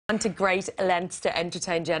To great lengths to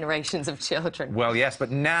entertain generations of children. Well, yes,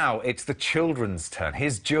 but now it's the children's turn.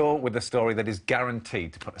 Here's Joe with a story that is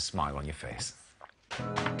guaranteed to put a smile on your face.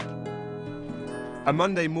 A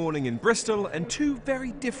Monday morning in Bristol and two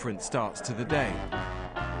very different starts to the day.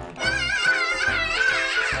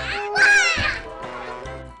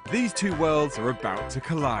 These two worlds are about to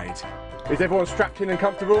collide. Is everyone strapped in and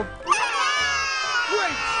comfortable?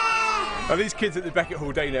 Great! Now, these kids at the Becket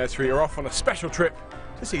Hall Day Nursery are off on a special trip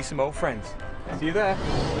to see some old friends. See you there.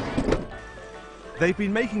 They've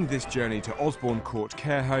been making this journey to Osborne Court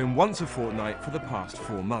Care Home once a fortnight for the past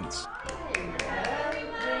 4 months.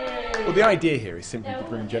 Well, the idea here is simply to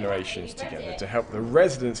bring generations together, to help the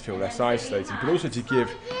residents feel less isolated, but also to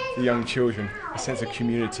give the young children a sense of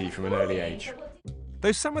community from an early age.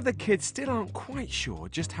 Though some of the kids still aren't quite sure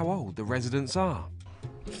just how old the residents are.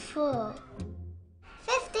 4.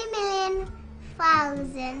 50 million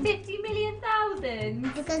thousand. 50 million thousand?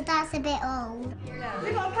 Because that's a bit old. Yeah.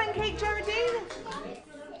 We got a pancake, Geraldine?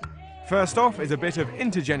 First off is a bit of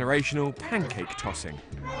intergenerational pancake tossing.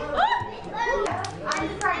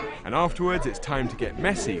 And afterwards it's time to get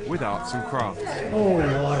messy with arts and crafts. Oh,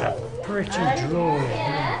 what a pretty drawing.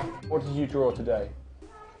 What did you draw today?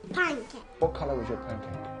 Pancake. What colour was your pancake?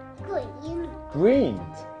 Green. Green.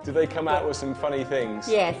 Do they come out with some funny things?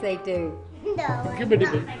 Yes, they do. No. Give me a bit.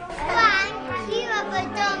 Frank, you have a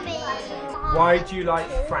dummy. Why do you like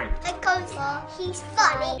Frank? Because he's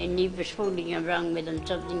funny. And he was fooling around with them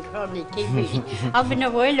something on the TV, having a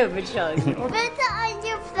whale of a time. Put it on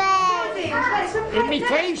your face.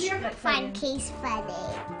 Imitation. Frankie's funny.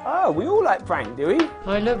 Oh, we all like Frank, do we?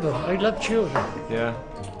 I love them. I love children. Yeah.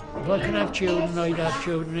 If I can have children, I'd have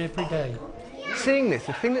children every day. Seeing this,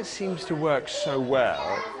 the thing that seems to work so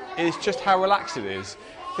well is just how relaxed it is.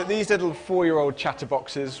 That these little 4-year-old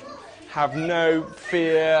chatterboxes have no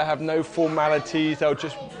fear, have no formalities, they're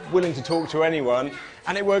just willing to talk to anyone,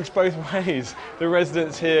 and it works both ways. The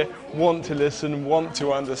residents here want to listen, want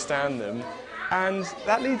to understand them, and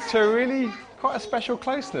that leads to really quite a special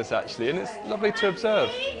closeness, actually, and it's lovely to observe.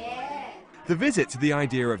 The visit to the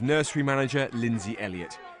idea of nursery manager Lindsay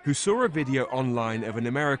Elliott, who saw a video online of an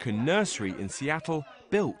American nursery in Seattle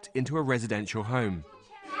built into a residential home.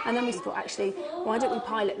 And then we thought, actually, why don't we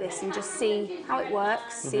pilot this and just see how it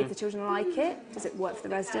works, see if the children like it, does it work for the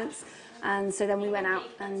residents? And so then we went out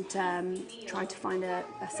and tried to find a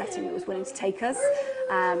setting that was willing to take us,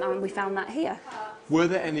 and we found that here. Were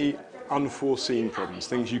there any unforeseen problems,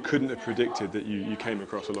 things you couldn't have predicted that you came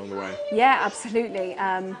across along the way? Yeah, absolutely.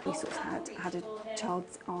 We sort of had a child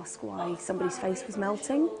ask why somebody's face was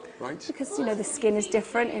melting. Right. Because, you know, the skin is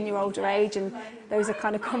different in your older age, and those are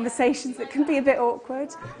kind of conversations that can be a bit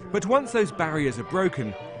awkward. But once those barriers are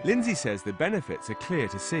broken, Lindsay says the benefits are clear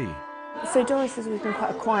to see. So Doris has always been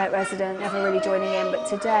quite a quiet resident, never really joining in, but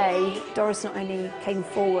today Doris not only came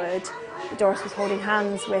forward, but Doris was holding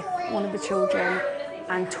hands with one of the children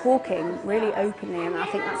and talking really openly, and I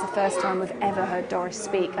think that's the first time we've ever heard Doris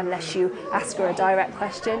speak unless you ask her a direct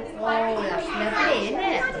question. Oh, that's lovely, isn't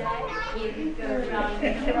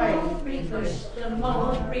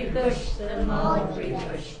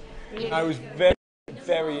it? I was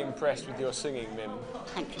very impressed with your singing, Mim.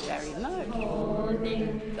 Thank you very much.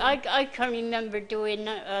 I can remember doing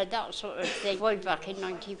that sort of thing way back in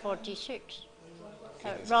 1946.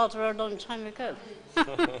 Rather a long time ago.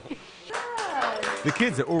 The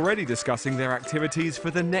kids are already discussing their activities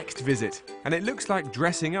for the next visit, and it looks like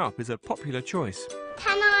dressing up is a popular choice.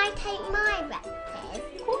 Can I take my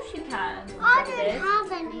relatives? Of course you can. I don't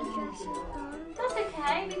have any dresses on. That's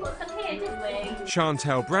okay, we've got some here, didn't we?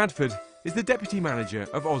 Chantel Bradford is the deputy manager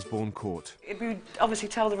of Osborne Court. We obviously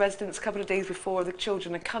tell the residents a couple of days before the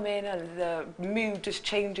children are coming, and the mood just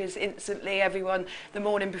changes instantly. Everyone, the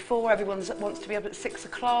morning before, everyone wants to be up at 6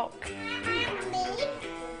 o'clock.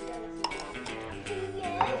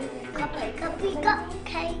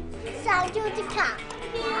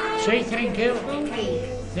 Say thank you.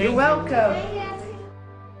 You're welcome.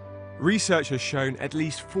 Research has shown at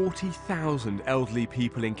least 40,000 elderly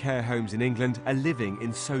people in care homes in England are living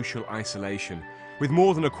in social isolation, with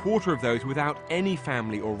more than a quarter of those without any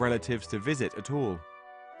family or relatives to visit at all.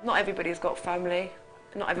 Not everybody's got family,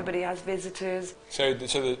 not everybody has visitors. So the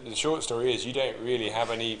short story is you don't really have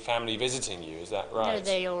any family visiting you, is that right? No,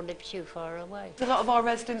 they all live too far away. A lot of our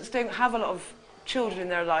residents don't have a lot of children in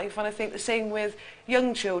their life, and I think the same with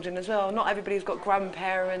young children as well. Not everybody's got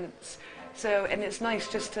grandparents. So, and it's nice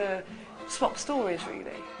just to swap stories,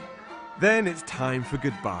 really. Then it's time for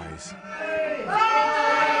goodbyes.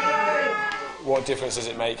 What difference does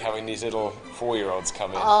it make having these little 4-year-olds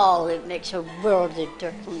come in? Oh, it makes a world of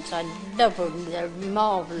difference. I love them. They're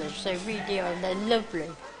marvellous. They really are. They're lovely.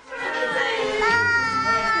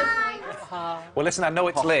 Well, listen, I know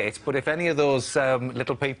it's late, but if any of those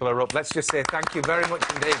little people are up, let's just say thank you very much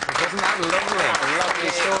indeed. Wasn't that lovely? Lovely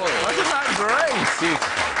story. Wasn't that great?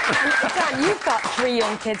 Dan, you've got 3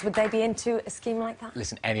 young kids. Would they be into a scheme like that?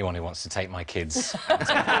 Listen, anyone who wants to take my kids and take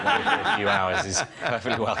them away for a few hours is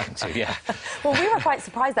perfectly welcome to, yeah. Well, we were quite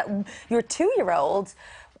surprised that your 2-year-old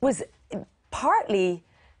was partly